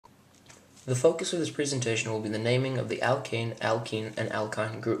The focus of this presentation will be the naming of the alkane, alkene, and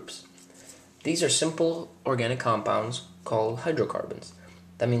alkyne groups. These are simple organic compounds called hydrocarbons.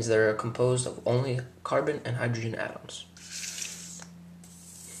 That means they are composed of only carbon and hydrogen atoms.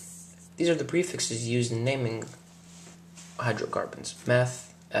 These are the prefixes used in naming hydrocarbons: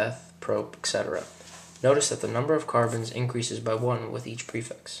 meth, eth, prop, etc. Notice that the number of carbons increases by 1 with each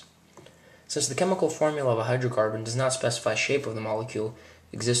prefix. Since the chemical formula of a hydrocarbon does not specify shape of the molecule,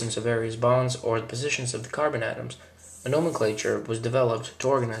 existence of various bonds, or the positions of the carbon atoms, a nomenclature was developed to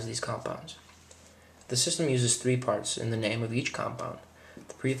organize these compounds. The system uses 3 parts in the name of each compound: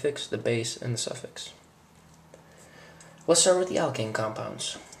 the prefix, the base, and the suffix. Let's start with the alkane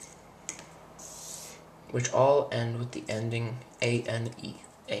compounds, which all end with the ending ane,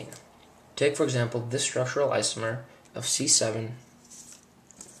 ane. Take, for example, this structural isomer of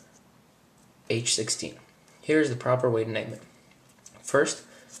C7H16. Here is the proper way to name it. First,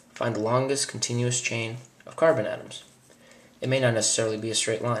 find the longest continuous chain of carbon atoms. It may not necessarily be a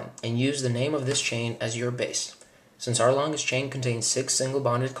straight line, and use the name of this chain as your base. Since our longest chain contains 6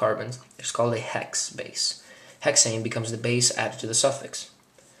 single-bonded carbons, it's called a hex base. Hexane becomes the base added to the suffix.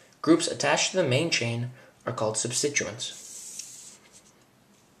 Groups attached to the main chain are called substituents,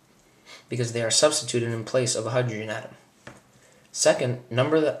 because they are substituted in place of a hydrogen atom. Second,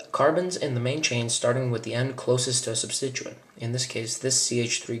 number the carbons in the main chain starting with the end closest to a substituent, in this case, this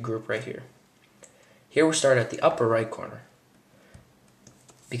CH3 group right here. Here we start at the upper right corner,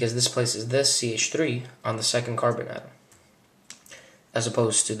 because this places this CH3 on the second carbon atom, as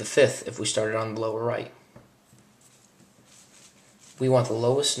opposed to the 5th if we started on the lower right. We want the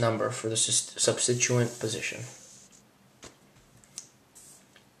lowest number for the substituent position.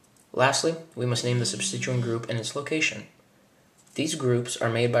 Lastly, we must name the substituent group and its location. These groups are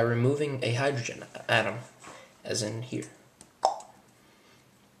made by removing a hydrogen atom, as in here.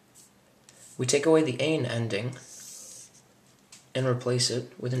 We take away the ane ending and replace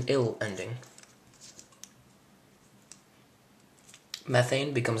it with an il ending.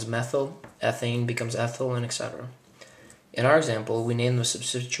 Methane becomes methyl, ethane becomes ethyl, and etc. In our example, we name the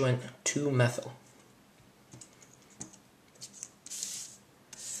substituent 2-methyl.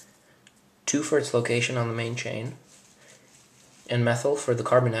 2 for its location on the main chain, and methyl for the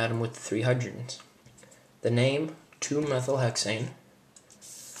carbon atom with the 3 hydrogens. The name 2-methylhexane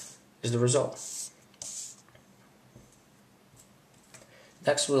is the result.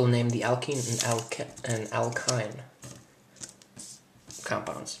 Next, we'll name the alkene and alkyne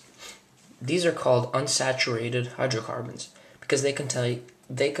compounds. These are called unsaturated hydrocarbons because they contain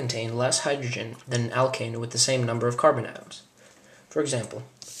less hydrogen than an alkane with the same number of carbon atoms. For example,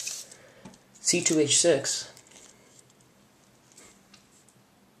 C2H6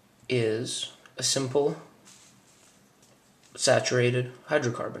 is a simple saturated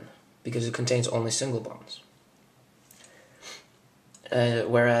hydrocarbon because it contains only single bonds.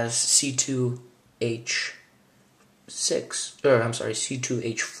 Whereas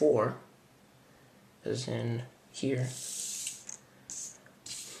C2H4, as in here,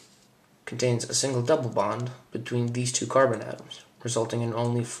 contains a single double bond between these 2 carbon atoms, resulting in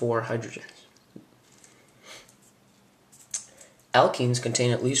only 4 hydrogens. Alkenes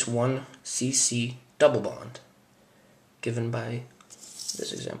contain at least 1 CC double bond, given by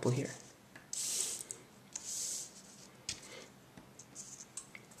this example here.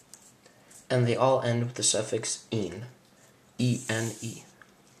 And they all end with the suffix ene, E-N-E.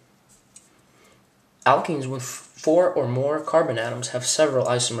 Alkenes with 4 or more carbon atoms have several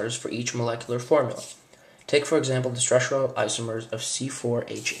isomers for each molecular formula. Take, for example, the structural isomers of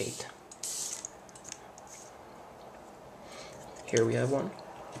C4H8. Here we have one.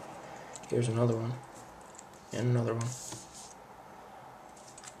 Here's another one. And another one.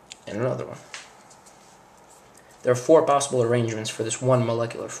 And another one. There are 4 possible arrangements for this one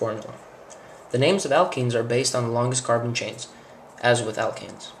molecular formula. The names of alkenes are based on the longest carbon chains, as with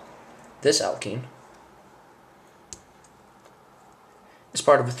alkanes. This alkene is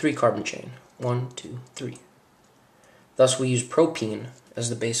part of a 3-carbon chain. 1, 2, 3. Thus we use propene as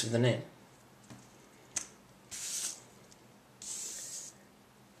the base of the name.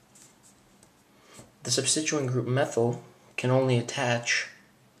 The substituent group methyl can only attach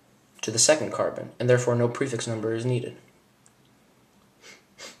to the second carbon, and therefore no prefix number is needed.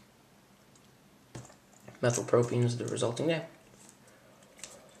 Methylpropene is the resulting name.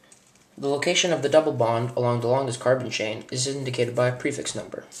 The location of the double bond along the longest carbon chain is indicated by a prefix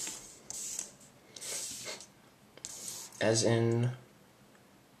number, as in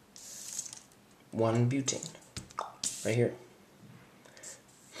 1-butane, right here.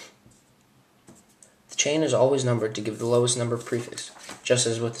 The chain is always numbered to give the lowest number prefix, just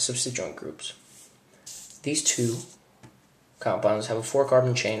as with the substituent groups. These two compounds have a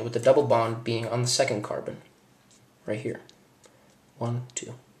 4-carbon chain with the double bond being on the second carbon, right here. 1,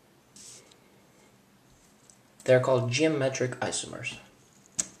 2. They're called geometric isomers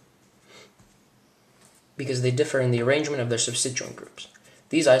because they differ in the arrangement of their substituent groups.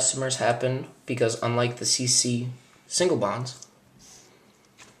 These isomers happen because, unlike the CC single bonds,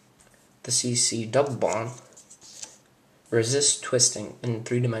 the CC double bond resists twisting in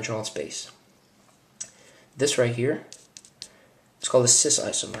 3-dimensional space. This right here is called a cis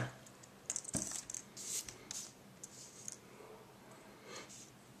isomer.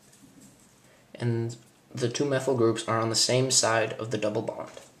 And the two methyl groups are on the same side of the double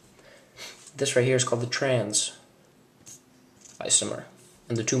bond. This right here is called the trans isomer,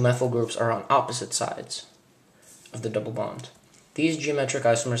 and the two methyl groups are on opposite sides of the double bond. These geometric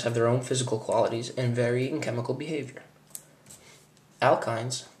isomers have their own physical qualities and vary in chemical behavior.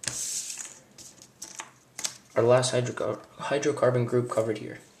 Alkynes are the last hydrocarbon group covered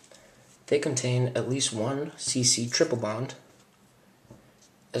here. They contain at least one CC triple bond,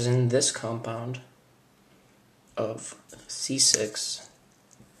 as in this compound of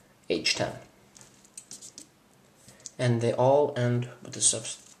C6H10. And they all end with the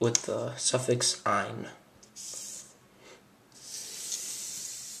suffix "-ine".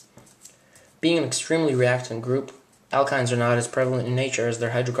 Being an extremely reactant group, alkynes are not as prevalent in nature as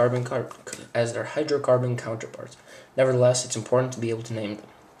their hydrocarbon counterparts. Nevertheless, it's important to be able to name them.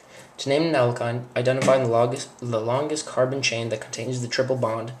 To name an alkyne, identify the longest carbon chain that contains the triple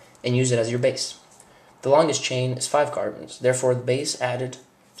bond and use it as your base. The longest chain is 5 carbons, therefore the base added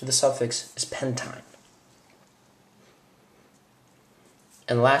to the suffix is pentyne.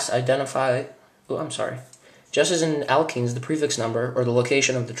 And last, just as in alkenes, the prefix number, or the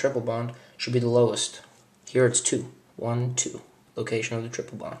location of the triple bond, should be the lowest. Here it's 2. 1, 2. Location of the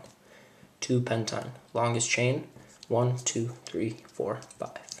triple bond. 2 pentyne. Longest chain, 1, 2, 3, 4, 5.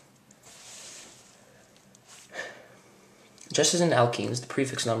 Just as in alkenes, the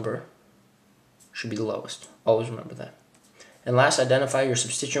prefix number should be the lowest. Always remember that. And last, identify your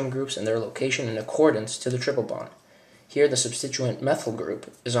substituent groups and their location in accordance to the triple bond. Here, the substituent methyl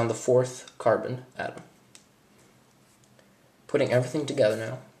group is on the 4th carbon atom. Putting everything together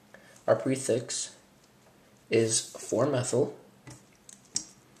now, our prefix is 4-methyl.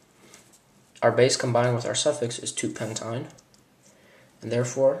 Our base combined with our suffix is 2-pentyne, and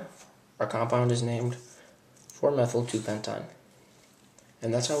therefore our compound is named 4-methyl 2-pentyne.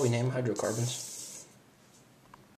 And that's how we name hydrocarbons.